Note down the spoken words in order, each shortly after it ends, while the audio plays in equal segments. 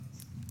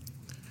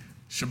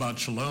Shabbat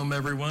Shalom,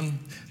 everyone.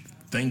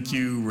 Thank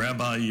you,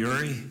 Rabbi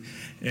Yuri.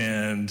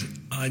 And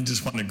I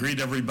just want to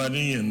greet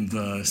everybody in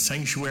the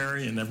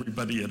sanctuary and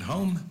everybody at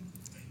home.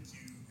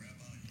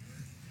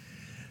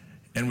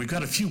 And we've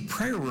got a few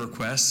prayer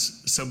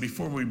requests. So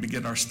before we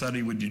begin our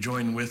study, would you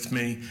join with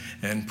me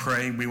and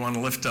pray? We want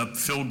to lift up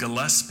Phil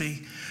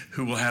Gillespie,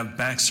 who will have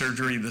back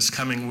surgery this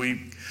coming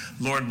week.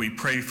 Lord, we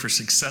pray for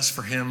success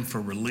for him,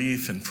 for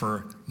relief and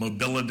for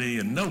mobility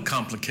and no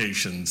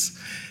complications.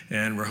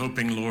 And we're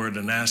hoping, Lord,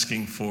 and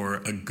asking for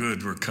a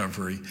good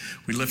recovery.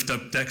 We lift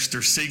up Dexter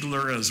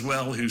Siegler as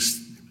well,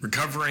 who's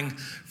recovering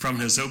from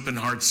his open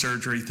heart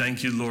surgery.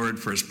 Thank you, Lord,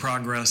 for his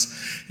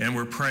progress. And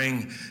we're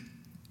praying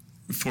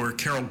for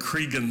Carol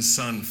Cregan's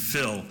son,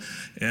 Phil,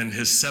 and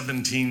his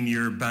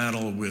 17-year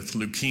battle with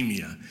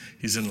leukemia.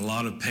 He's in a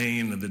lot of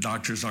pain, and the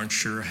doctors aren't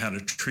sure how to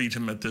treat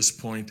him at this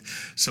point.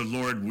 So,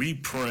 Lord, we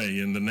pray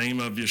in the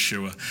name of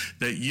Yeshua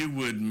that you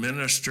would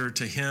minister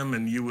to him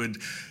and you would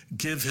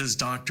give his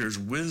doctors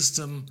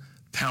wisdom,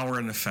 power,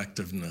 and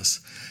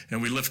effectiveness.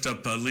 And we lift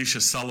up Alicia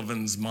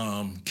Sullivan's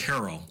mom,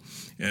 Carol,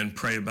 and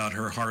pray about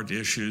her heart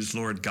issues.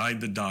 Lord,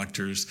 guide the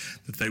doctors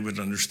that they would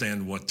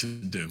understand what to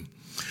do.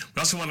 We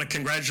also want to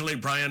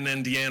congratulate Brian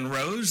and Deanne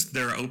Rose.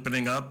 They're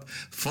opening up,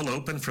 full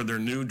open for their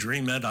new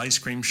Dream Ed ice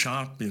cream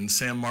shop in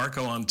San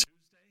Marco on Tuesday.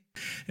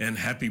 And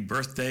happy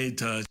birthday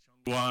to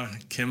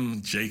Chunghwa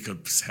Kim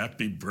Jacobs.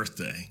 Happy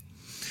birthday.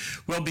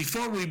 Well,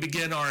 before we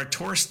begin our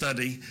Torah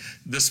study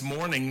this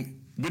morning,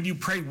 would you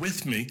pray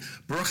with me?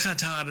 Baruch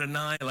atah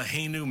Adonai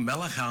Eloheinu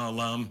melech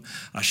haolam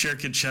asher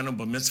kidshenu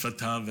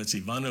b'mitzvotav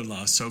v'tzivanu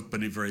la'asok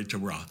b'divrei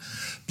Torah.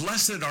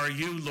 Blessed are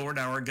you, Lord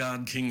our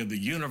God, King of the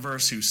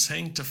universe, who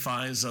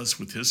sanctifies us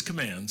with his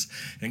commands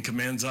and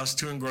commands us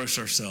to engross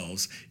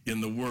ourselves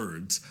in the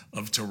words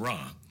of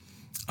Torah.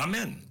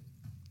 Amen.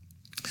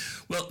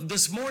 Well,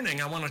 this morning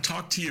I want to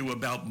talk to you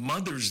about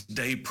Mother's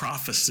Day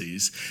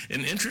prophecies,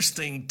 an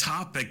interesting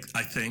topic,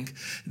 I think,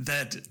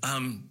 that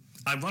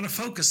I want to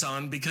focus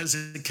on because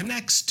it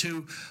connects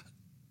to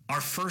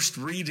our first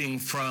reading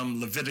from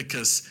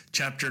Leviticus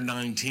chapter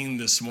 19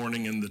 this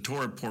morning in the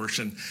Torah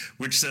portion,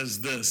 which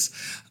says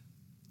this: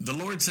 the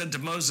Lord said to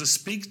Moses,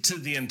 "Speak to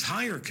the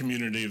entire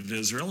community of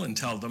Israel and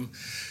tell them,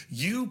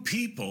 you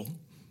people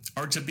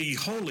are to be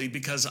holy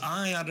because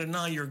I,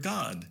 Adonai, your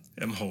God,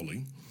 am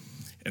holy."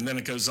 And then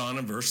it goes on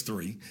in verse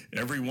 3,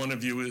 every one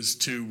of you is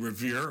to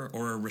revere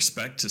or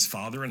respect his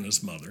father and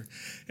his mother,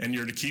 and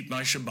you're to keep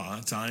my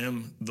Shabbat. I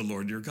am the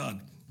Lord your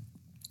God.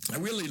 I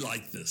really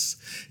like this.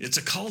 It's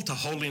a call to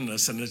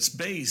holiness, and it's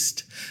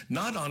based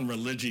not on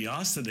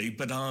religiosity,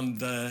 but on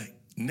the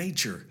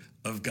nature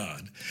of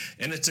God.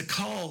 And it's a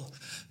call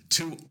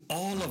to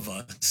all of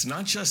us,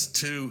 not just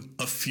to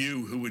a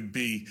few who would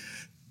be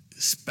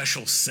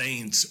special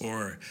saints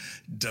or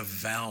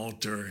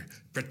devout or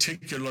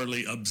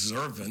particularly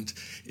observant.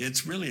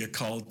 It's really a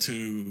call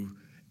to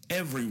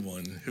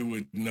everyone who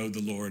would know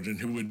the Lord and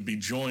who would be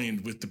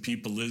joined with the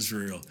people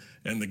Israel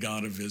and the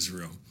God of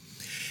Israel.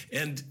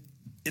 And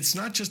it's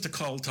not just a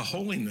call to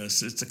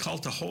holiness, it's a call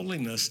to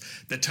holiness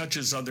that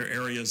touches other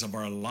areas of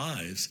our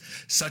lives,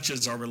 such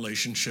as our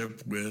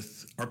relationship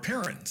with our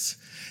parents,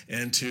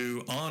 and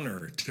to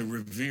honor, to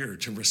revere,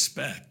 to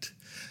respect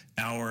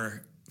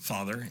our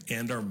father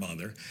and our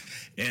mother,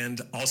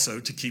 and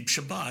also to keep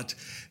Shabbat,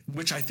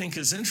 which I think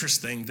is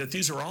interesting that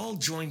these are all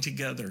joined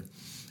together.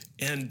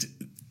 And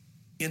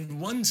in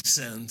one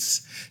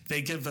sense,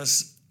 they give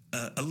us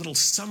a little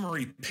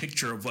summary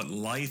picture of what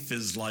life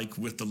is like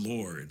with the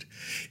Lord.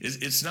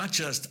 It's not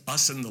just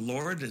us and the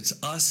Lord, it's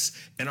us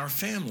and our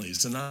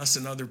families and us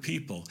and other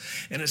people.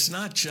 And it's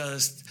not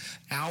just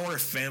our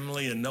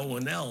family and no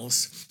one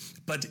else,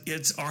 but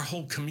it's our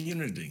whole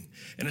community.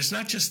 And it's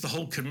not just the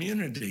whole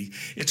community,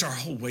 it's our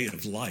whole way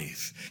of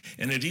life.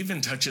 And it even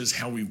touches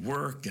how we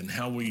work and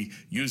how we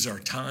use our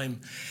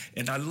time.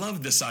 And I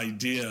love this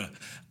idea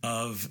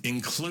of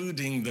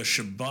including the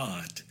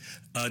Shabbat,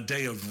 a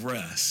day of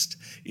rest,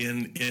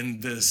 in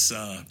this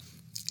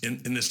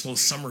little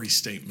summary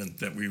statement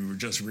that we were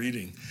just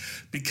reading.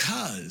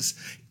 Because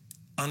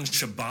on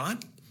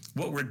Shabbat,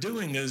 what we're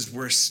doing is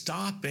we're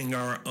stopping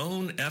our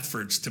own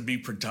efforts to be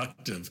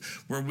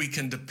productive, where we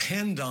can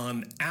depend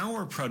on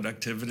our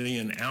productivity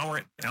and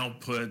our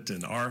output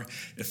and our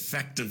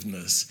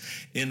effectiveness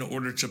in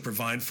order to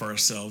provide for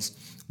ourselves.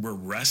 We're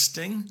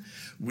resting.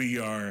 We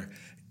are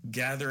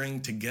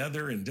gathering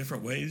together in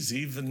different ways,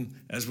 even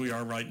as we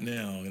are right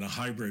now in a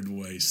hybrid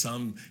way,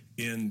 some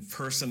in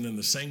person in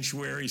the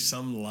sanctuary,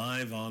 some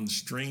live on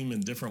stream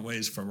in different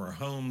ways from our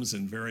homes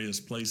in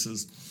various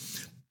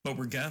places. But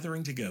we're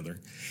gathering together,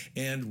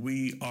 and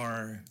we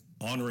are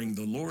honoring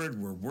the Lord.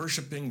 We're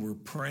worshiping, we're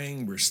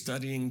praying, we're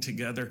studying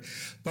together,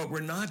 but we're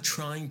not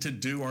trying to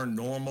do our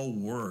normal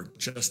work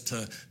just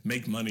to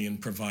make money and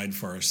provide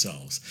for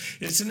ourselves.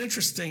 It's an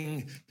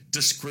interesting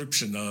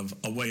description of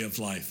a way of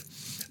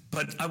life.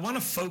 But I want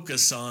to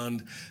focus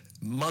on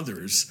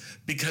mothers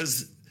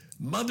because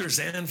mothers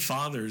and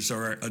fathers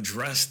are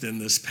addressed in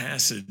this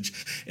passage.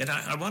 And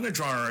I want to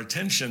draw our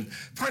attention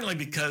partly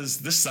because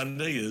this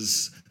Sunday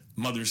is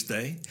Mother's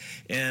Day,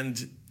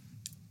 and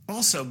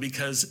also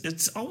because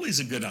it's always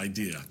a good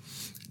idea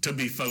to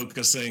be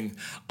focusing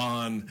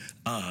on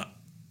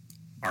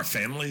our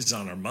families,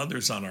 on our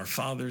mothers, on our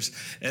fathers.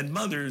 And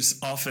mothers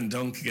often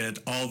don't get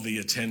all the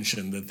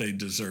attention that they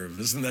deserve.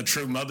 Isn't that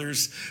true,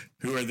 mothers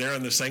who are there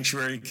in the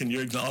sanctuary? Can you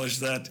acknowledge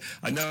that?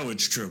 I know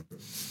it's true.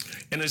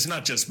 And it's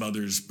not just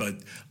mothers, but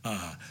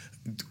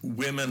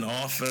women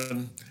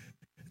often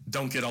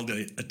don't get all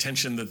the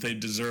attention that they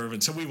deserve.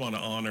 And so we want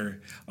to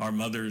honor our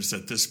mothers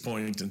at this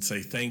point and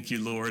say, thank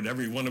you, Lord.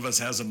 Every one of us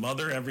has a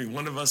mother. Every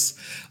one of us,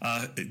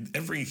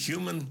 every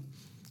human,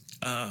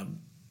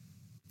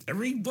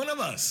 every one of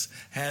us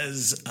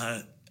has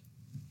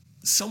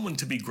someone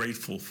to be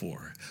grateful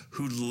for,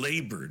 who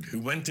labored, who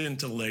went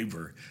into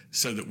labor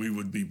so that we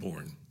would be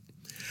born.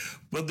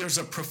 Well, there's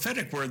a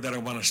prophetic word that I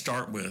want to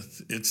start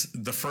with. It's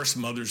the first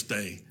Mother's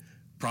Day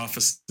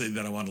prophecy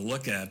that I want to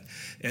look at.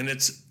 And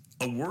it's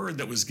a word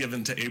that was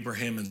given to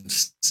Abraham and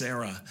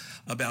Sarah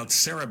about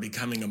Sarah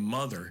becoming a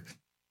mother,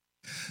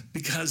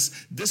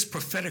 because this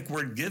prophetic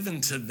word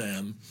given to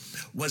them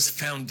was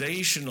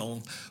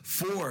foundational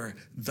for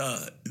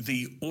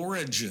the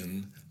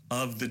origin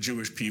of the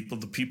Jewish people,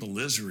 the people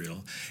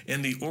Israel,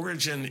 and the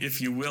origin,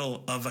 if you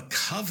will, of a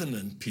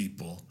covenant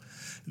people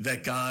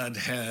that God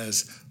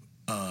has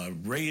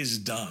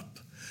raised up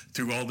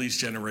through all these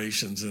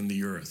generations in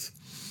the earth.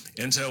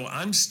 And so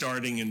I'm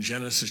starting in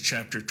Genesis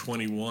chapter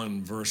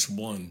 21, verse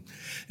 1,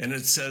 and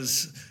it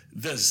says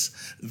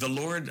this: the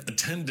Lord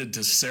attended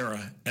to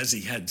Sarah as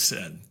he had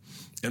said,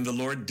 and the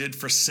Lord did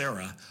for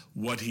Sarah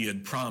what he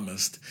had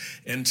promised.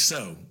 And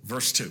so,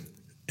 verse 2,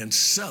 and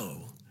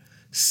so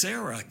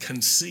Sarah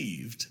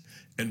conceived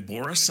and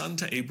bore a son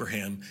to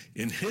Abraham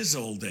in his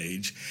old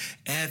age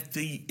at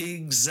the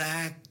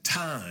exact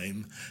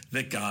time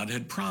that God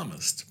had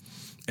promised.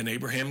 And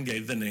Abraham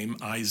gave the name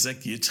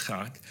Isaac,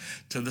 Yitzchak,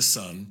 to the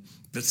son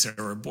that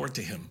Sarah bore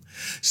to him.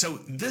 So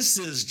this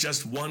is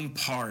just one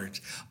part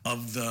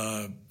of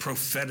the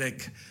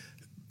prophetic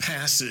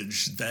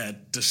passage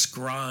that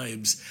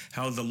describes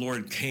how the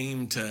Lord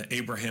came to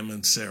Abraham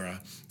and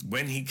Sarah,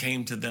 when he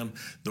came to them,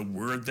 the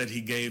word that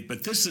he gave.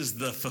 But this is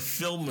the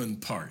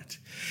fulfillment part.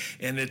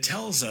 And it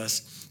tells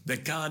us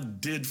that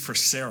God did for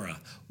Sarah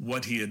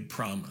what he had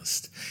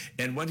promised.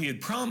 And what he had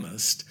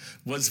promised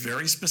was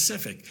very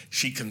specific.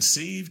 She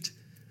conceived,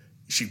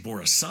 she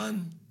bore a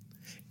son,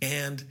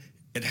 and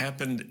it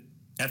happened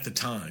at the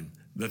time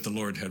that the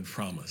Lord had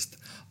promised.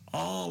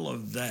 All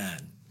of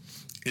that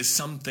is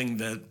something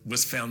that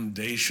was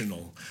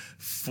foundational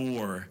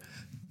for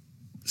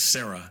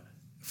Sarah,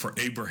 for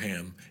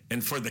Abraham,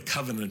 and for the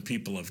covenant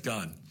people of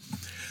God.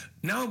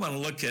 Now I want to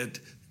look at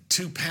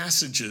two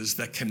passages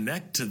that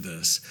connect to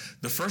this.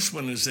 The first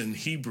one is in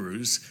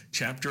Hebrews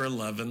chapter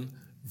 11,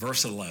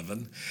 verse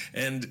 11,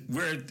 and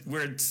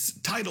where it's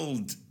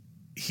titled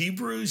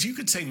Hebrews, you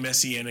could say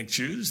Messianic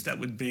Jews. That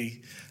would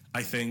be,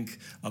 I think,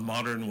 a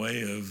modern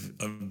way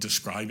of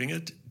describing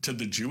it to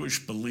the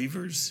Jewish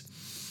believers.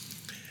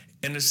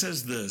 And it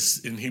says this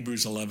in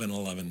Hebrews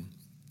 11:11,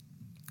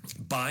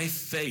 by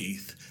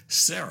faith,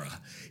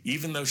 Sarah,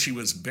 even though she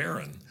was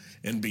barren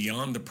and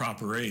beyond the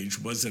proper age,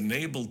 was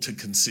enabled to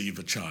conceive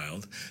a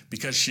child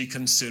because she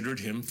considered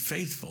him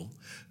faithful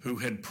who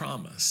had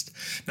promised.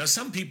 Now,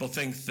 some people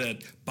think that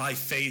by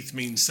faith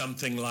means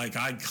something like,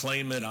 I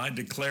claim it, I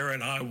declare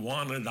it, I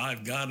want it,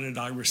 I've got it,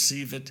 I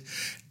receive it.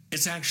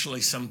 It's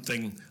actually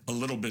something a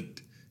little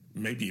bit,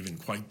 maybe even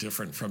quite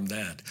different from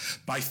that.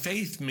 By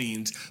faith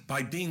means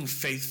by being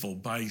faithful,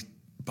 by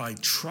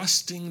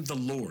trusting the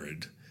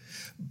Lord,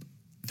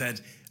 that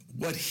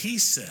what he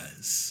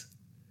says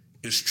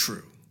is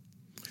true.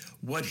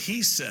 What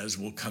he says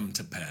will come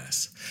to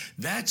pass.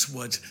 That's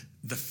what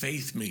the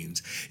faith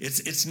means.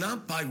 It's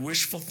not by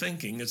wishful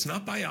thinking. It's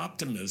not by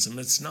optimism.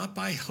 It's not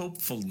by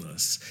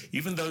hopefulness,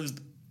 even though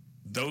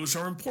those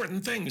are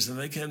important things and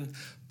they can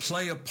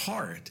play a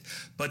part.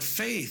 But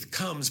faith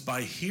comes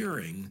by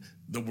hearing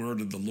the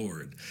word of the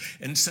Lord.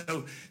 And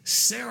so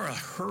Sarah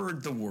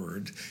heard the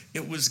word.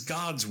 It was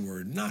God's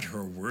word, not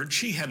her word.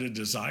 She had a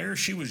desire.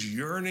 She was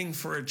yearning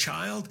for a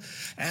child,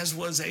 as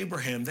was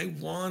Abraham. They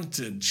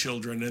wanted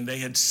children, and they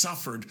had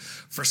suffered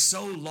for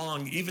so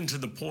long, even to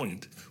the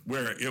point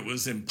where it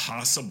was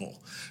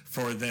impossible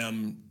for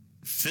them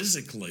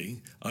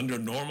physically, under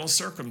normal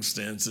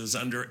circumstances,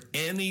 under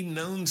any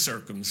known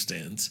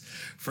circumstance,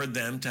 for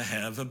them to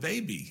have a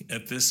baby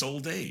at this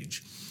old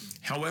age.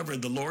 However,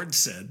 the Lord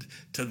said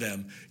to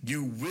them,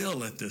 you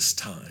will at this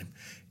time.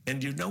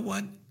 And you know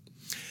what?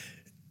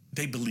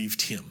 They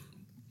believed him.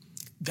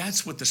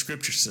 That's what the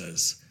scripture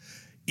says.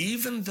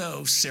 Even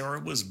though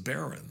Sarah was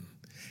barren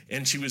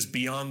and she was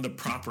beyond the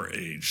proper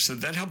age. So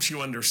that helps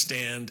you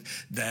understand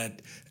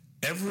that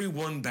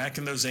everyone back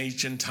in those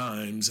ancient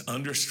times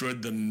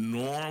understood the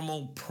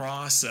normal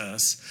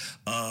process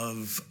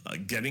of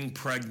getting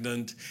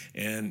pregnant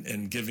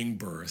and giving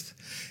birth.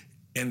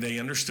 And they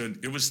understood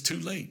it was too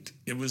late.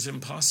 It was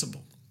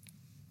impossible.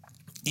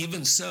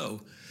 Even so,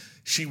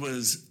 she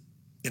was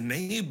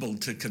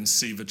enabled to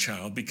conceive a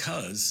child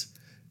because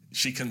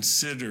she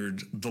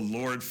considered the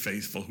Lord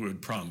faithful who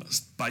had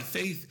promised. By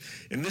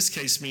faith, in this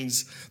case,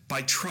 means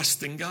by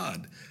trusting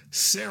God.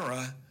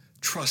 Sarah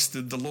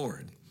trusted the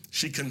Lord.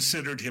 She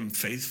considered him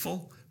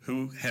faithful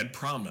who had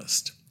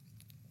promised.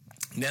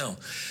 Now,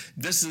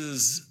 this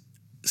is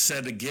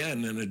said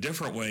again in a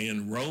different way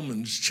in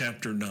Romans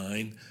chapter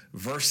 9,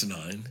 verse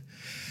 9.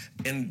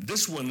 And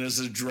this one is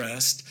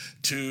addressed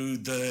to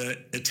the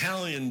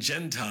Italian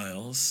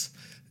Gentiles.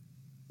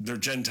 They're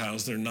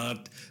Gentiles, they're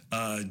not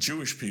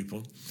Jewish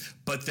people,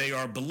 but they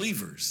are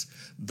believers.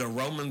 The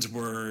Romans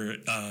were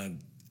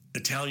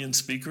Italian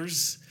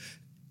speakers,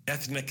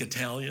 ethnic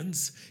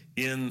Italians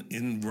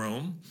in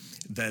Rome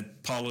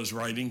that Paul is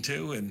writing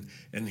to,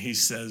 and he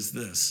says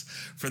this: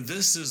 "For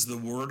this is the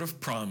word of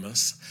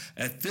promise,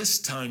 at this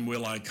time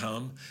will I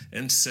come,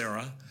 and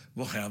Sarah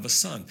will have a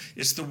son."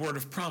 It's the word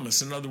of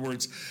promise. In other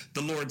words,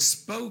 the Lord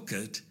spoke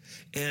it,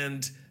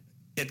 and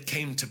it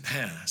came to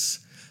pass.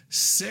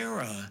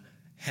 Sarah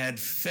had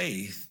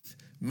faith,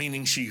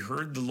 meaning she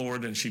heard the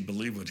Lord and she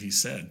believed what he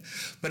said.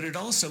 But it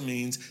also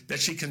means that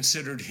she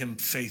considered him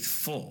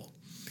faithful,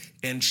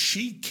 and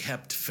she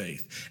kept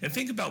faith. And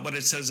think about what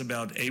it says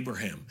about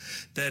Abraham,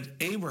 that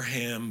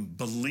Abraham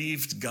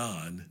believed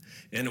God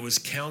and it was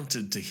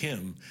counted to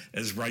him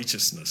as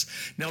righteousness.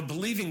 Now,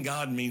 believing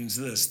God means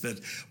this, that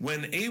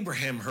when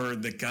Abraham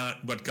heard that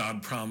what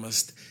God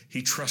promised,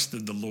 he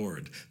trusted the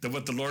Lord, that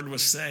what the Lord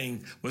was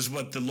saying was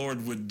what the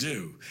Lord would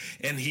do.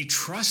 And he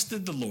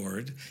trusted the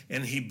Lord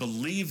and he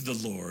believed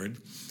the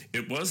Lord.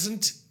 It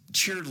wasn't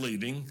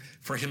cheerleading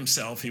for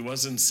himself. He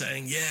wasn't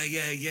saying,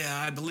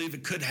 yeah, I believe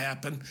it could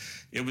happen.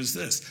 It was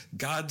this: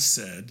 God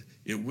said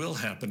it will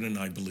happen, and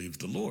I believe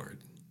the Lord.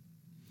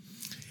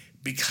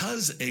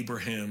 Because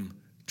Abraham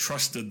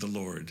trusted the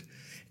Lord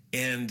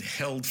and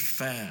held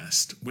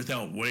fast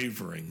without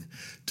wavering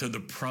to the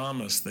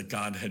promise that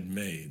God had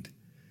made,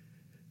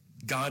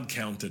 God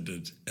counted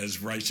it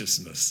as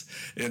righteousness.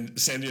 And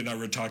Sandy and I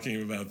were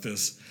talking about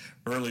this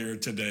earlier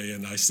today,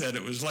 and I said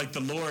it was like the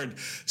Lord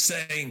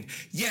saying,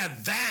 yeah,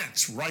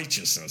 that's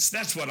righteousness.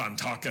 That's what I'm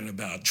talking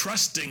about.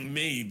 Trusting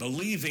me,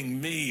 believing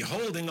me,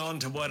 holding on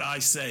to what I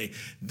say.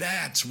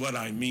 That's what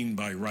I mean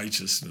by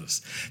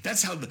righteousness.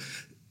 That's how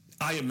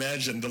I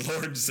imagine the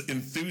Lord's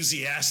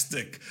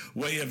enthusiastic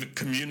way of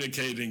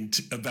communicating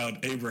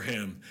about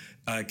Abraham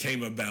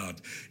came about.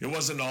 It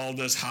wasn't all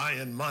this high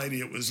and mighty.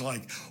 It was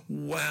like,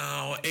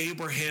 wow,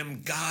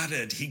 Abraham got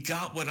it. He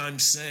got what I'm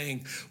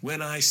saying.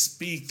 When I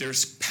speak,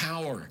 there's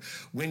power.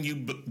 When you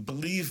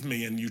believe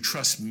me and you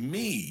trust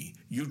me,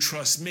 you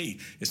trust me.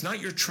 It's not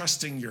you're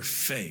trusting your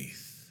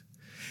faith.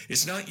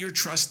 It's not you're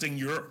trusting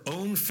your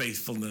own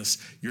faithfulness.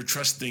 You're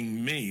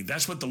trusting me.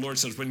 That's what the Lord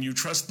says. When you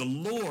trust the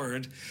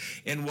Lord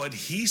and what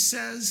he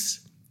says,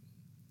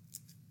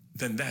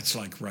 then that's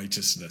like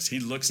righteousness.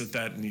 He looks at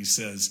that and he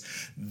says,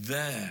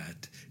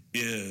 that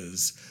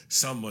is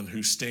someone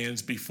who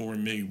stands before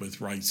me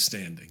with right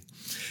standing.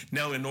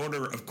 Now, in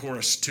order, of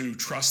course, to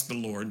trust the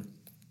Lord,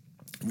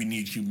 we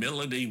need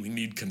humility, we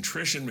need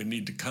contrition, we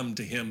need to come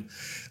to him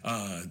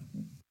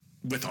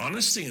with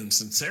honesty and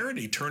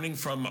sincerity, turning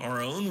from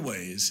our own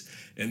ways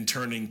and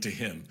turning to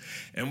him.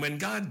 And when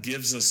God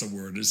gives us a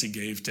word, as he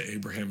gave to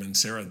Abraham and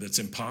Sarah, that's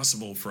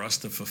impossible for us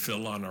to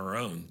fulfill on our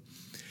own,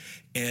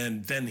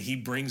 and then he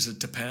brings it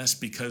to pass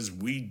because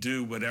we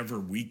do whatever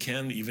we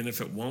can, even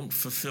if it won't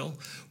fulfill,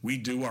 we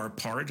do our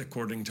part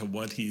according to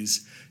what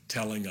he's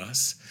telling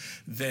us,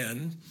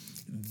 then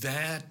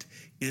that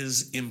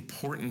is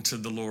important to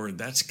the Lord.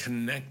 That's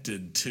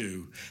connected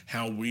to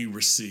how we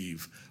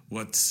receive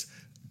what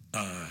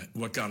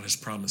God has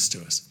promised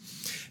to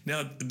us.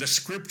 Now, the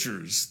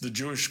scriptures, the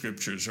Jewish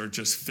scriptures, are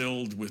just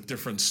filled with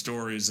different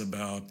stories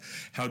about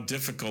how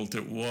difficult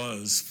it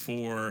was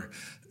for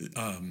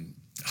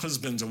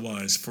husbands and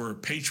wives, for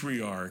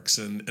patriarchs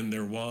and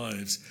their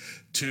wives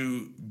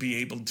to be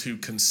able to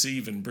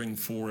conceive and bring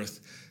forth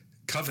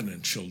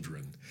covenant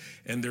children.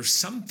 And there's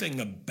something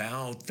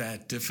about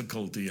that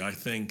difficulty, I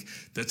think,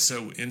 that's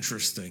so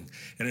interesting.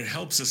 And it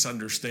helps us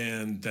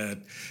understand that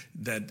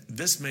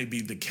this may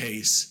be the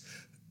case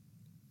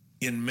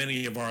in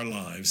many of our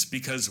lives,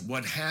 because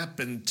what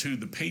happened to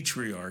the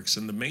patriarchs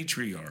and the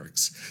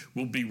matriarchs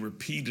will be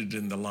repeated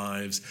in the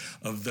lives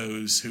of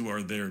those who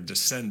are their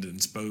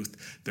descendants, both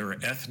their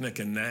ethnic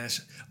and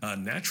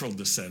natural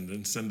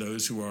descendants and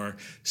those who are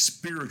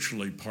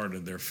spiritually part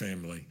of their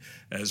family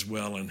as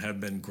well and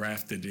have been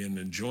grafted in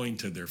and joined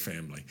to their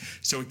family.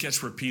 So it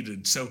gets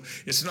repeated. So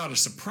it's not a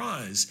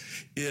surprise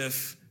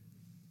if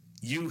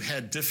you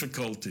had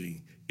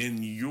difficulty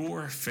in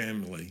your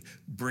family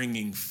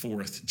bringing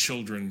forth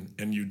children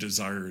and you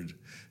desired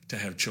to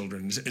have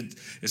children.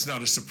 It's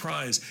not a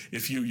surprise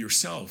if you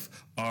yourself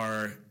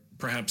are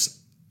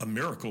perhaps a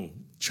miracle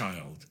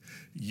child.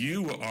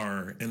 You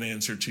are an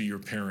answer to your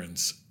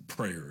parents'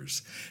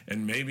 prayers.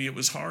 And maybe it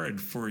was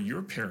hard for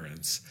your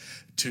parents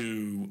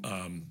to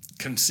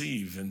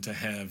conceive and to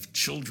have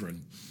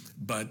children.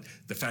 But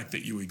the fact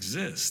that you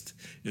exist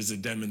is a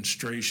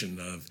demonstration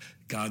of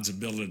God's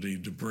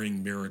ability to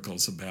bring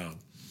miracles about.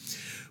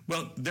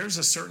 Well, there's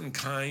a certain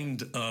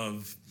kind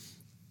of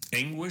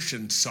anguish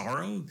and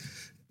sorrow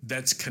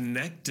that's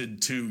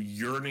connected to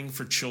yearning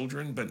for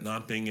children but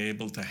not being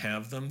able to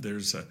have them.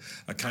 There's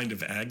a kind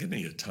of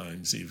agony at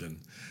times even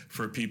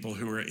for people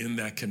who are in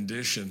that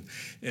condition.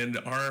 And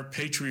our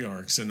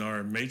patriarchs and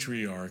our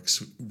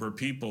matriarchs were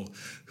people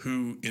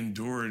who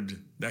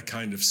endured that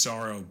kind of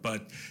sorrow,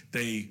 but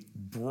they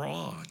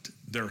brought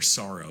their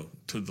sorrow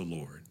to the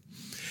Lord.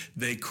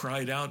 They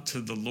cried out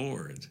to the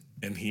Lord,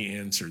 and he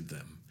answered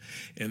them.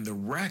 And the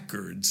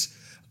records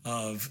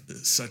of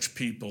such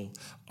people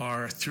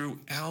are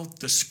throughout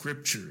the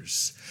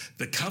scriptures.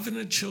 The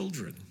covenant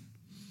children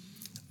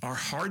are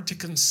hard to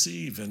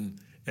conceive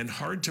and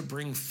hard to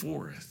bring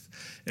forth.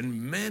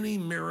 And many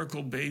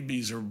miracle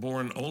babies are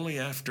born only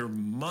after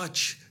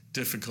much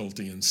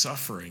difficulty and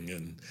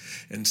suffering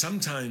and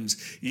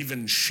sometimes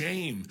even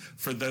shame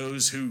for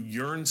those who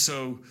yearn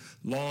so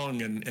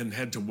long and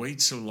had to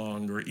wait so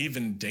long, or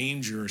even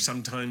danger.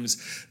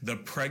 Sometimes the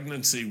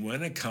pregnancy,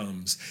 when it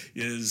comes,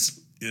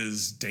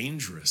 is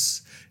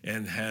dangerous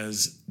and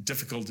has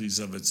difficulties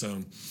of its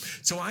own.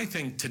 So I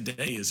think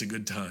today is a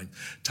good time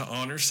to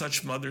honor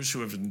such mothers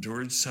who have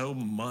endured so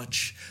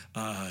much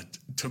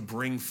to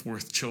bring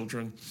forth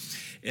children,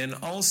 and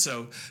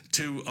also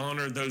to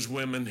honor those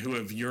women who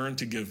have yearned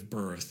to give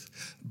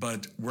birth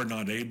but were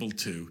not able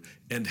to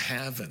and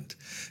haven't.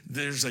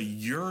 There's a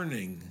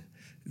yearning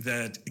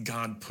that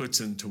God puts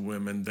into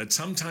women that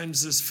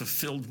sometimes is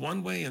fulfilled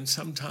one way and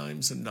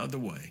sometimes another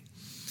way.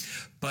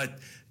 But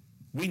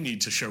we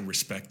need to show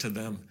respect to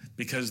them,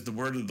 because the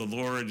word of the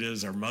Lord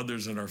is our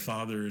mothers and our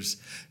fathers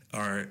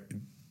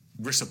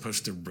we're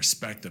supposed to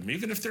respect them.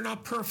 Even if they're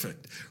not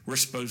perfect, we're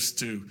supposed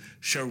to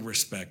show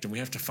respect, and we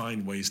have to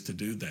find ways to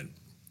do that.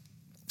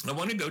 I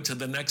want to go to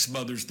the next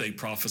Mother's Day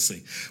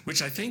prophecy,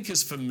 which I think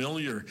is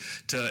familiar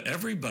to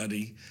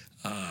everybody,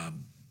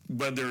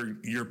 whether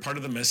you're part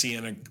of the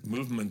Messianic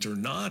movement or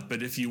not.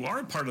 But if you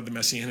are part of the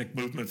Messianic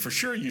movement, for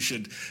sure you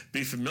should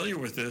be familiar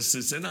with this.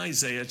 It's in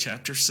Isaiah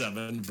chapter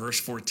 7, verse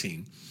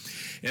 14.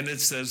 And it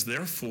says,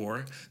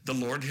 "Therefore, the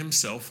Lord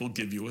himself will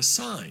give you a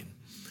sign.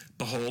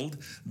 Behold,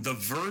 the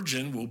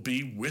virgin will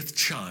be with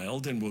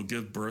child and will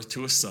give birth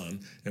to a son,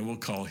 and will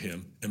call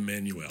him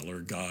Emmanuel,"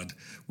 or God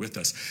with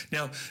us.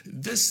 Now,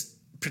 this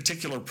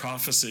particular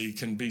prophecy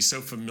can be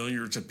so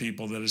familiar to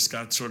people that it's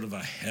got sort of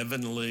a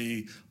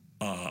heavenly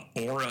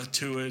aura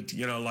to it,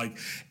 like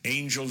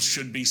angels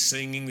should be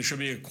singing. There should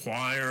be a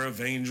choir of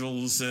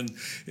angels, and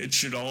it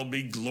should all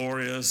be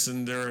glorious,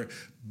 and there are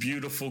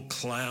beautiful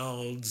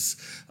clouds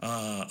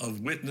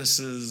of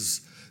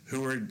witnesses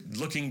who are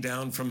looking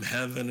down from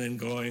heaven and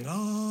going,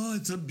 "Oh,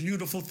 it's a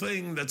beautiful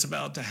thing that's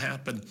about to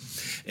happen."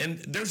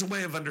 And there's a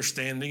way of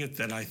understanding it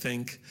that I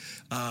think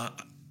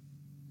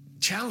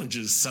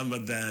challenges some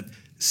of that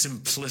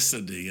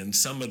simplicity and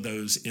some of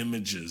those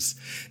images.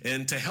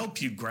 And to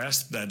help you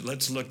grasp that,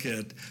 let's look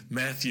at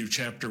Matthew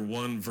chapter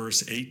 1,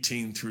 verse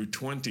 18 through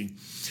 20,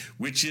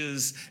 which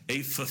is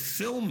a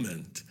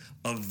fulfillment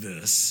of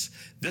this.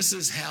 This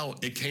is how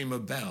it came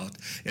about.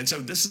 And so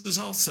this is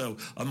also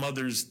a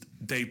Mother's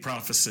Day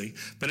prophecy,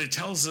 but it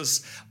tells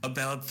us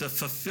about the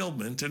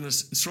fulfillment, and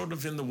it's sort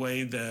of in the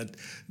way that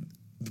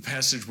the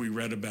passage we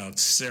read about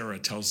Sarah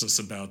tells us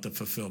about the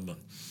fulfillment.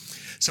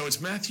 So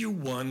it's Matthew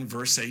 1,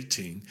 verse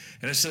 18,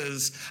 and it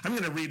says, I'm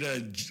going to read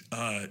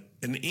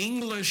an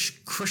English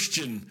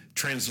Christian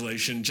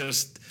translation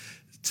just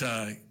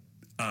to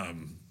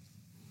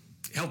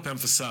help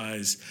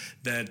emphasize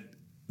that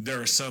there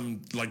are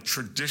some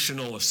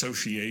traditional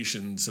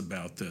associations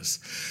about this.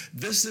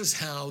 This is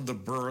how the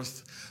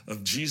birth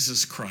of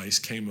Jesus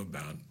Christ came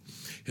about.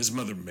 His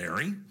mother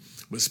Mary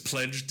was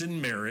pledged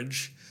in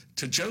marriage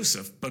to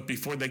Joseph, but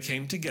before they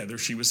came together,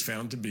 she was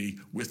found to be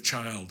with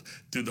child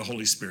through the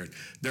Holy Spirit.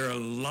 There are a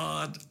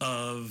lot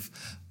of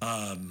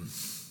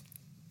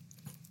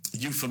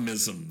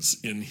euphemisms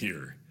in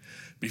here.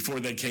 Before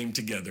they came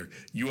together,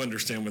 you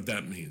understand what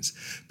that means.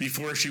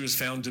 Before she was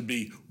found to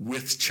be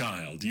with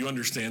child, you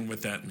understand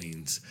what that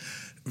means.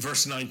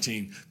 Verse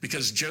 19,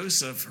 because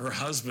Joseph, her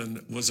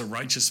husband, was a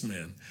righteous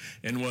man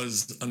and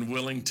was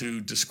unwilling to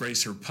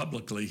disgrace her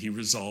publicly, he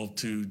resolved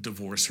to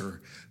divorce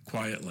her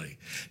quietly.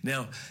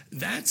 Now,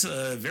 that's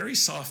a very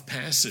soft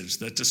passage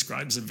that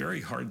describes a very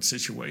hard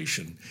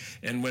situation.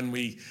 And when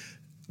we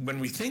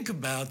think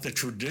about the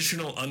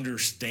traditional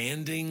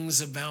understandings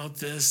about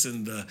this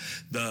and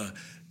the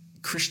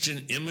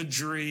Christian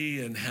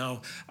imagery and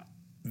how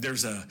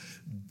there's a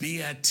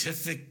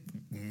beatific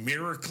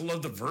miracle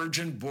of the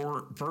virgin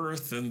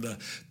birth and the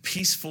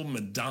peaceful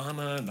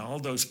Madonna and all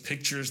those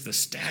pictures, the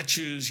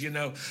statues,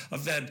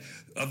 of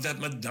that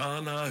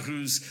Madonna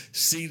who's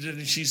seated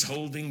and she's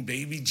holding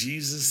baby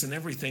Jesus, and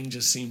everything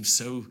just seems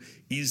so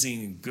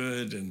easy and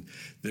good. And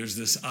there's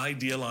this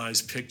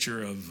idealized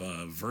picture of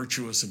a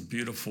virtuous and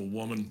beautiful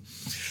woman.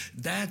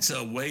 That's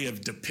a way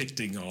of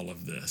depicting all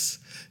of this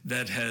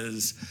that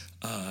has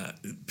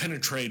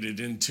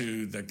penetrated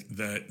into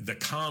the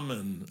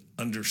common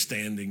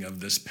understanding of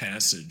this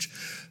passage.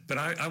 But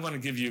I want to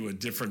give you a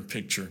different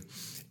picture,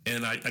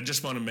 and I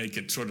just want to make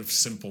it sort of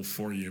simple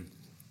for you.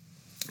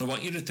 I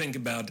want you to think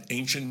about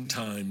ancient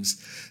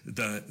times,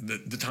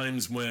 the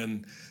times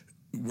when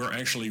we're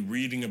actually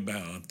reading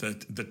about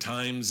the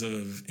times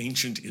of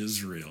ancient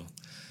Israel,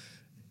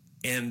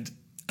 and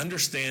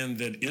understand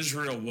that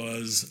Israel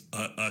was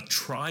a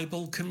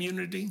tribal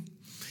community,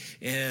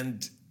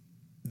 and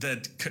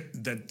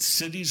that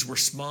cities were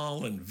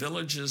small and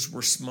villages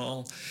were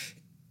small,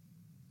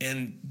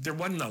 and there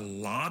wasn't a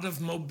lot of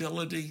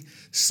mobility,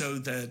 so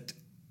that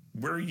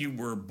where you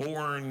were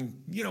born,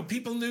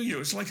 people knew you. It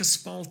was like a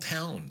small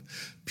town.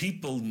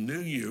 People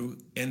knew you,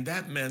 and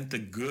that meant the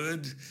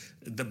good,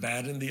 the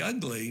bad, and the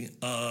ugly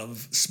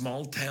of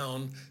small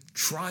town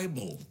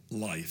tribal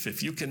life,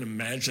 if you can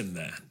imagine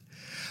that.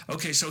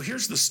 Okay, so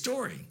here's the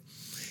story.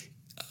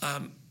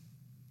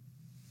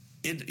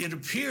 It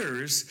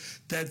appears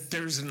that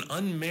there's an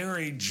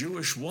unmarried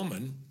Jewish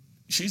woman.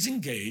 She's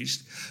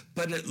engaged,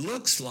 but it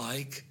looks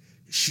like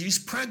she's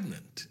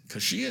pregnant,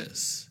 because she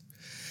is.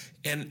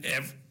 And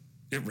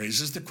it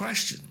raises the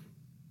question,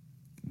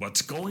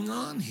 what's going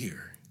on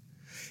here?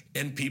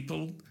 And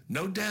people,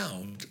 no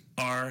doubt,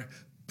 are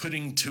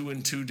putting two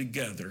and two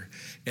together,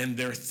 and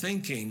they're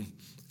thinking,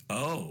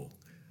 oh.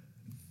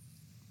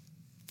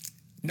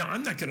 Now,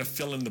 I'm not going to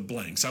fill in the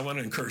blanks. I want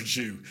to encourage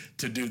you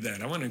to do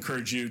that. I want to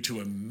encourage you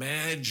to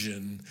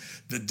imagine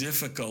the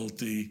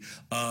difficulty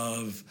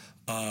of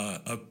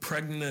a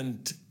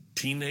pregnant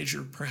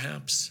teenager,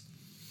 perhaps,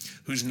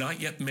 who's not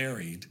yet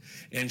married,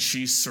 and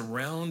she's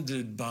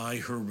surrounded by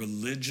her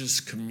religious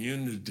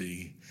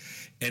community,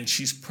 and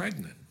she's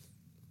pregnant.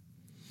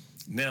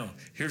 Now,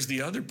 here's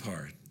the other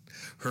part.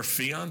 Her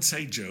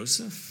fiancé,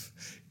 Joseph,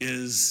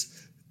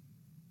 is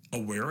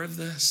aware of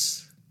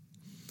this,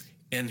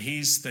 and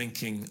he's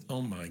thinking,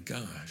 oh my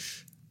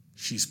gosh,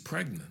 she's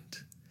pregnant.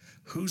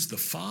 Who's the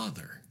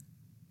father?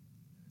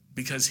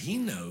 Because he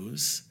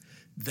knows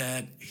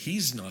that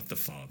he's not the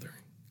father.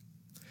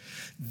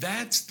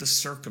 That's the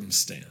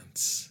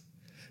circumstance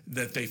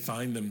that they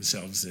find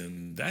themselves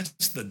in.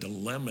 That's the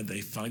dilemma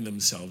they find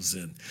themselves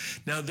in.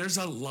 Now, there's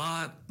a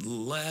lot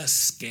less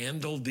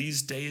scandal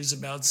these days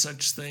about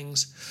such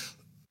things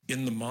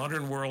in the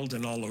modern world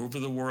and all over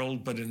the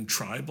world, but in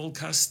tribal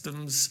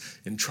customs,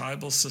 in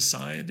tribal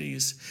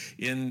societies,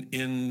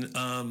 in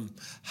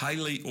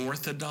highly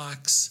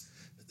orthodox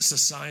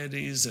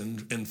societies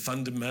and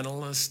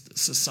fundamentalist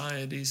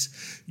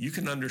societies, you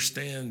can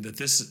understand that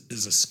this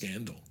is a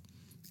scandal.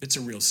 It's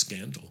a real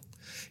scandal.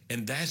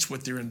 And that's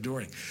what they're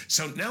enduring.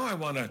 So now I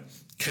want to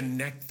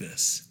connect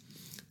this.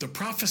 The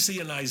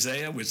prophecy in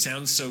Isaiah, which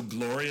sounds so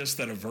glorious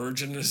that a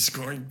virgin is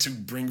going to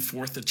bring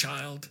forth a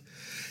child,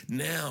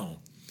 now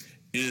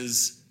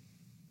is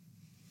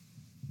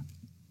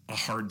a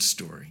hard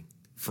story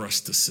for us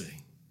to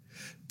see.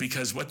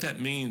 Because what that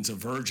means, a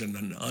virgin,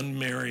 an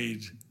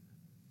unmarried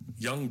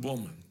young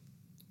woman,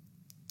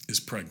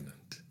 is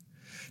pregnant.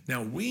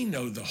 Now, we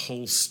know the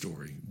whole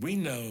story. We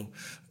know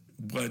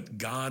what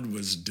God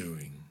was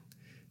doing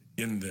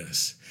in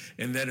this,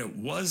 and that it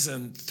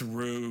wasn't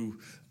through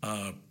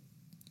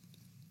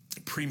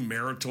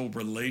premarital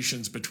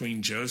relations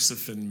between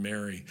Joseph and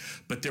Mary,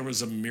 but there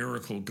was a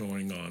miracle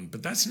going on.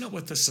 But that's not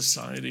what the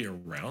society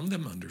around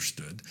them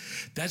understood.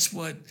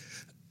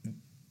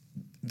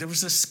 There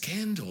was a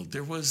scandal.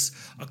 There was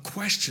a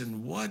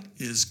question, what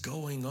is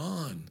going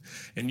on?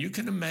 And you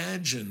can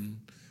imagine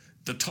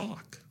the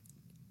talk.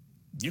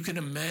 You can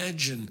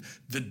imagine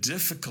the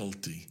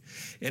difficulty.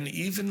 And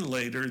even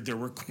later, there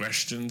were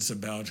questions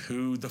about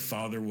who the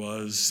father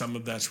was. Some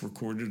of that's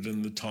recorded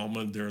in the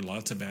Talmud. There are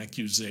lots of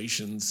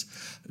accusations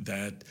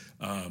that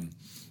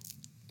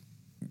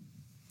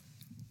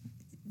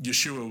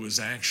Yeshua was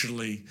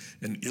actually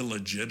an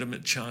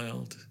illegitimate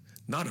child,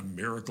 not a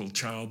miracle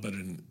child, but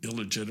an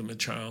illegitimate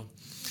child.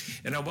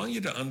 And I want you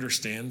to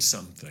understand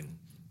something.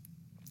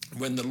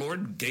 When the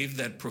Lord gave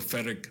that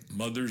prophetic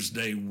Mother's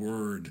Day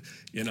word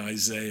in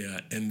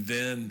Isaiah, and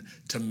then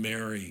to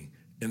Mary,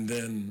 and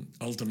then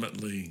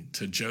ultimately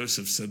to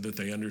Joseph, said that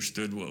they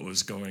understood what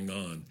was going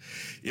on,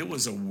 it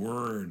was a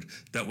word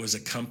that was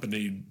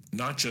accompanied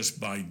not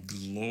just by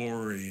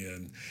glory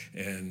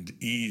and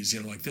ease,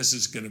 like this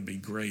is going to be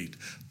great,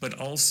 but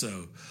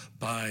also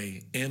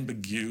by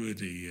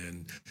ambiguity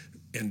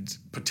and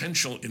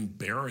potential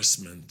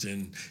embarrassment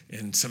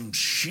and some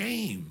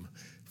shame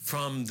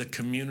from the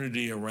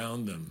community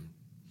around them.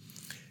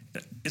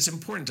 It's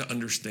important to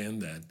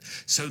understand that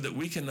so that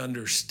we can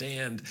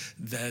understand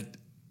that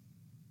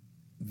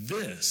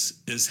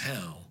this is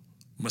how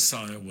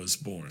Messiah was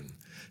born.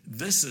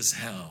 This is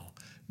how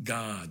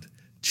God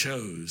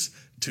chose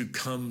to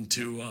come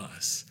to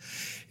us.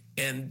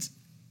 And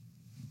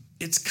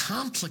it's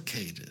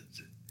complicated.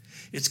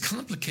 It's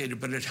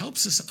complicated, but it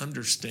helps us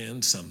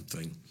understand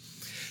something,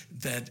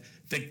 that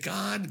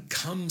God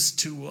comes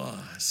to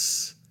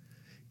us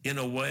in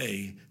a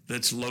way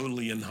that's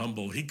lowly and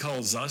humble. He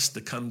calls us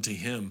to come to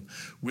him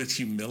with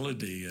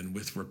humility and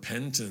with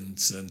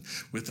repentance and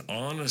with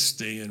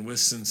honesty and with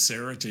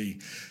sincerity,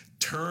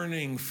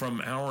 turning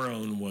from our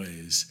own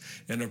ways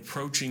and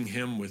approaching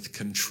him with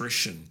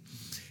contrition.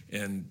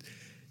 And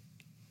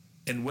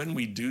And when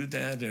we do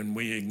that and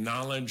we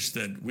acknowledge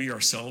that we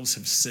ourselves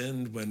have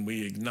sinned, when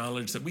we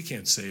acknowledge that we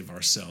can't save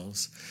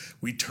ourselves,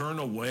 we turn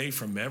away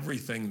from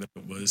everything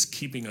that was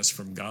keeping us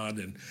from God,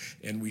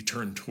 and we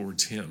turn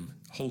towards him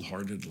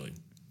wholeheartedly.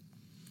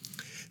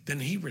 Then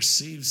he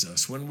receives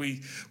us. When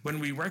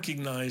we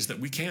recognize that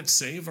we can't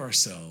save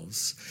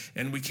ourselves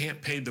and we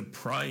can't pay the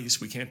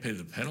price, we can't pay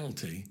the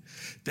penalty,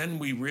 then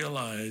we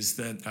realize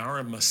that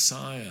our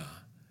Messiah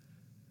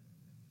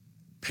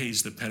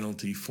pays the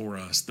penalty for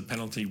us, the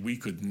penalty we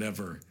could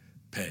never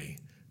pay,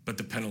 but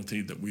the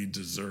penalty that we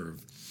deserve.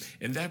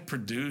 And that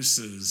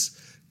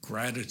produces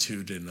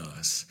gratitude in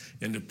us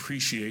and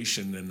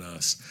appreciation in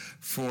us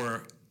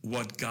for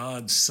what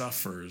God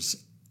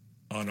suffers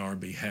on our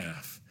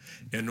behalf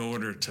in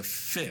order to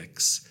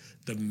fix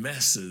the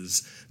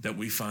messes that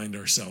we find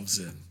ourselves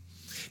in.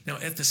 Now,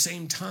 at the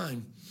same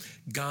time,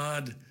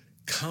 God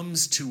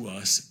comes to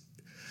us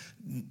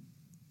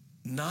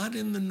not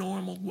in the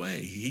normal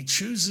way. He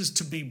chooses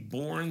to be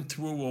born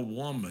through a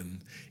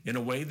woman in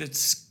a way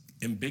that's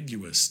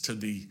ambiguous to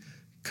the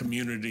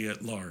community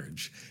at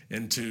large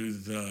and to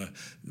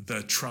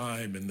the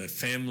tribe and the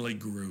family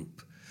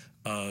group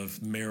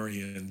of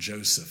Mary and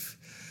Joseph.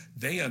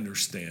 They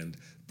understand,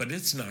 but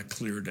it's not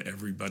clear to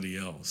everybody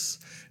else.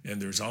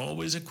 And there's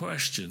always a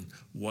question,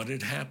 what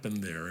had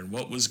happened there and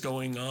what was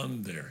going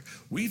on there?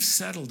 We've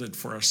settled it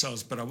for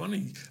ourselves, but I want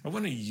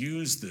to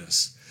use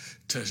this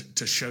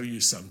to show you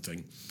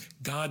something.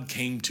 God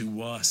came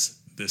to us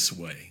this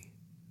way,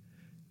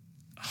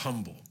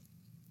 humble.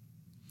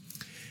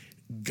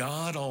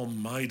 God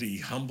Almighty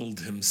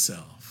humbled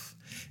himself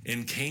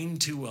and came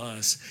to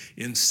us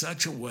in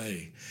such a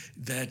way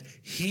that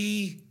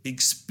he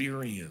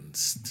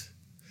experienced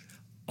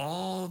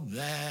all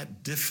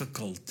that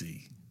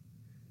difficulty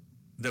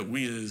that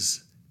we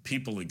as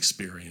people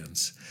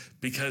experience,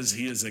 because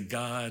he is a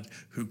God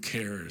who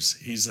cares.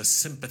 He's a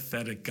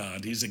sympathetic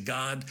God. He's a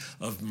God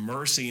of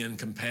mercy and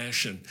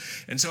compassion.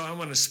 And so I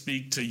want to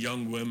speak to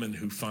young women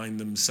who find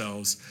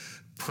themselves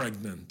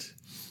pregnant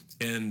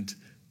and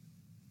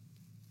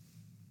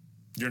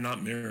you're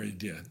not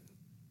married yet.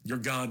 Your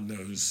God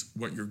knows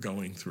what you're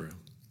going through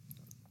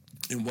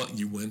and what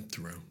you went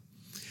through.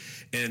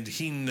 And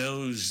he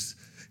knows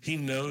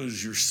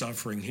your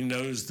suffering. He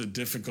knows the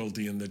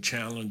difficulty and the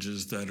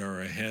challenges that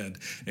are ahead.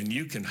 And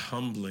you can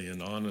humbly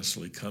and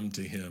honestly come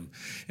to him.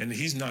 And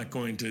he's not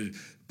going to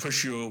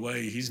push you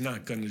away. He's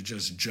not going to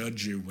just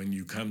judge you when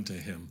you come to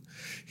him.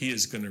 He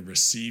is going to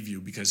receive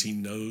you because he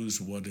knows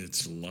what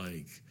it's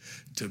like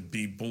to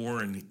be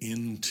born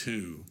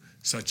into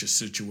such a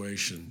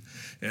situation.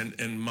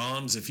 And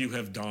moms, if you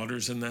have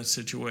daughters in that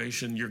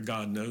situation, your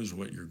God knows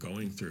what you're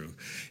going through,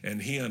 and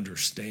he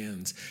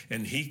understands,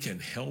 and he can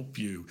help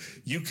you.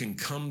 You can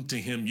come to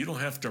him. You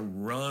don't have to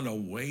run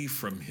away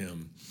from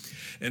him.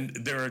 And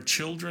there are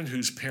children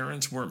whose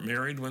parents weren't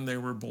married when they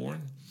were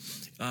born,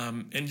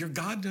 and your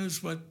God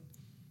knows what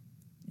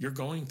you're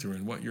going through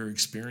and what your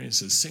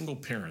experience is. Single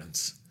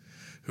parents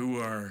who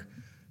are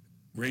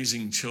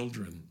raising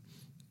children,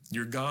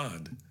 your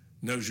God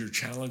knows your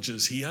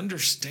challenges. He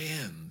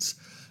understands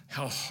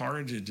how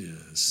hard it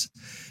is,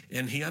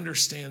 and he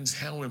understands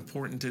how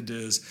important it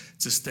is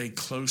to stay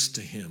close to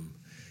him,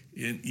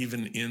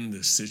 even in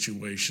this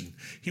situation.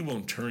 He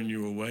won't turn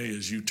you away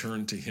as you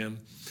turn to him.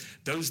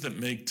 Those that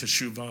make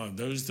teshuvah,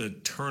 those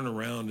that turn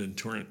around and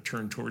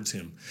turn towards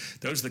him,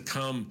 those that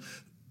come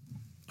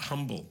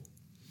humble,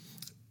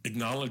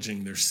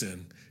 acknowledging their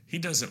sin, he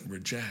doesn't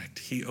reject.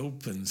 He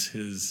opens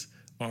his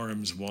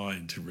arms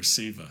wide to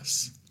receive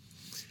us.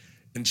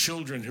 And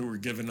children who were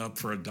given up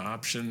for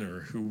adoption or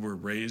who were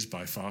raised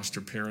by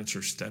foster parents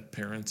or step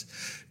parents,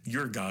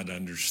 your God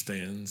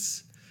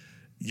understands.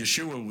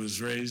 Yeshua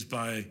was raised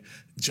by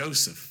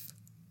Joseph,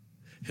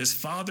 his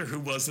father who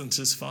wasn't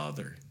his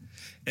father.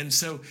 And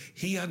so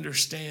he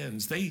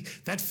understands.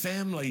 That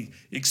family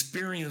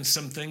experienced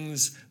some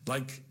things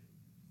like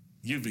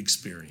you've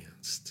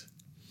experienced.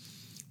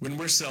 When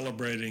we're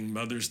celebrating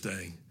Mother's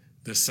Day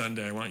this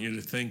Sunday, I want you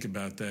to think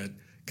about that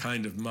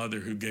kind of mother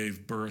who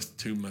gave birth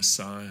to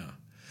Messiah,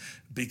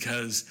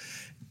 because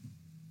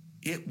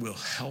it will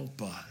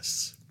help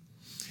us.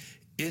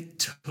 It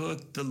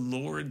took the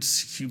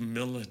Lord's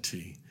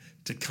humility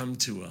to come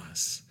to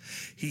us.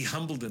 He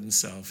humbled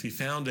himself. He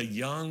found a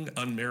young,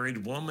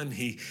 unmarried woman.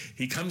 He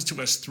comes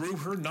to us through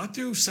her, not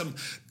through some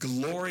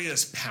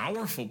glorious,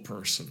 powerful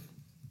person,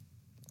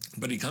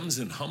 but he comes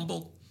in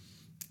humble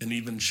and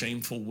even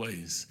shameful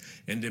ways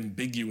and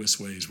ambiguous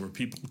ways where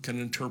people can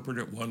interpret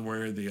it one way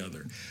or the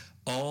other.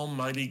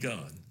 Almighty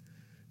God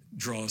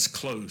draws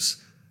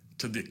close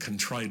to the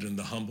contrite and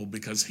the humble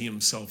because he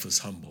himself is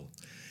humble,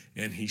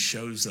 and he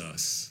shows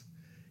us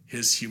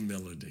his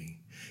humility.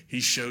 He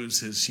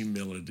shows his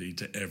humility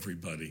to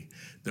everybody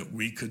that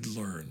we could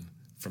learn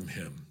from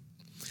him.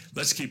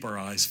 Let's keep our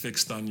eyes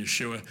fixed on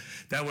Yeshua.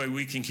 That way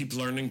we can keep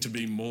learning to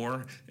be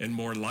more and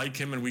more like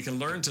him, and we can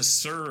learn to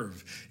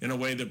serve in a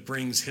way that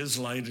brings his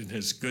light and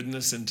his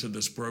goodness into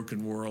this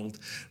broken world.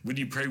 Would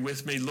you pray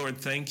with me? Lord,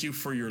 thank you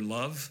for your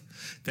love.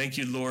 Thank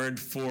you, Lord,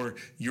 for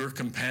your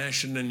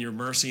compassion and your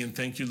mercy, and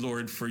thank you,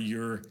 Lord, for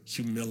your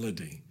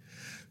humility.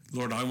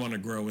 Lord, I want to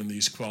grow in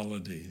these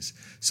qualities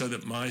so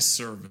that my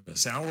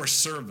service, our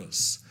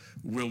service,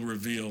 will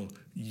reveal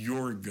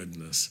your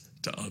goodness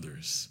to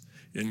others.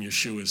 In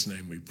Yeshua's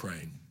name we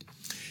pray.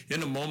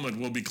 In a moment,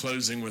 we'll be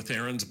closing with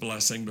Aaron's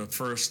blessing, but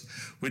first,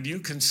 would you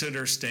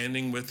consider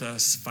standing with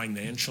us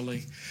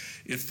financially?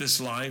 If this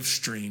live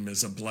stream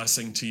is a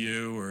blessing to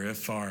you, or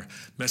if our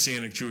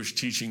Messianic Jewish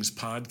Teachings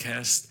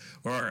podcast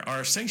or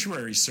our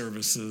sanctuary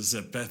services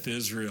at Beth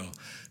Israel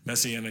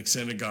Messianic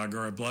Synagogue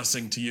are a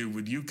blessing to you,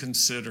 would you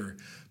consider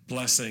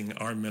blessing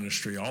our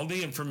ministry? All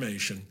the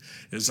information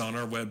is on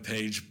our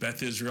webpage,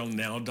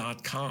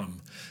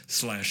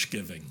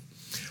 bethisraelnow.com/giving.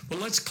 Well,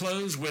 let's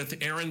close with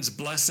Aaron's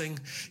blessing.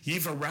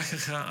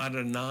 Yivarechecha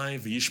Adonai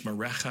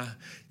v'yishmerecha,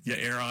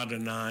 Ya'er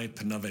Adonai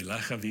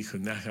p'navelecha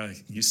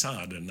v'chunecha,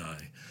 Yisa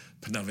Adonai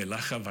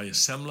p'navelecha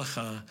v'yasem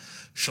lecha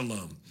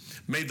shalom.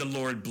 May the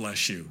Lord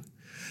bless you.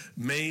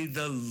 May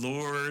the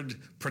Lord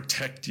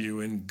protect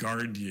you and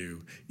guard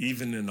you,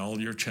 even in all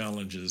your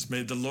challenges.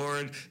 May the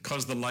Lord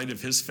cause the light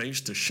of his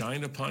face to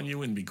shine upon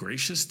you and be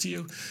gracious to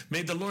you.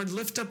 May the Lord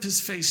lift up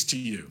his face to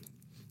you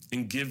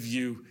and give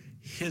you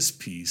his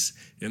peace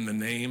in the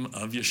name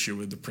of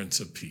Yeshua, the Prince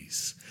of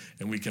Peace.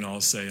 And we can all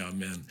say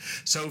amen.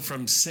 So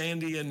from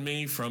Sandy and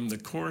me, from the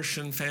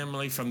Korshan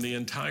family, from the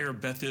entire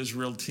Beth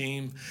Israel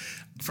team,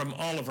 from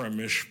all of our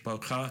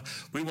mishpacha,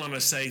 we want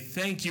to say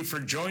thank you for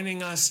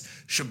joining us.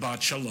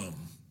 Shabbat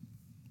Shalom.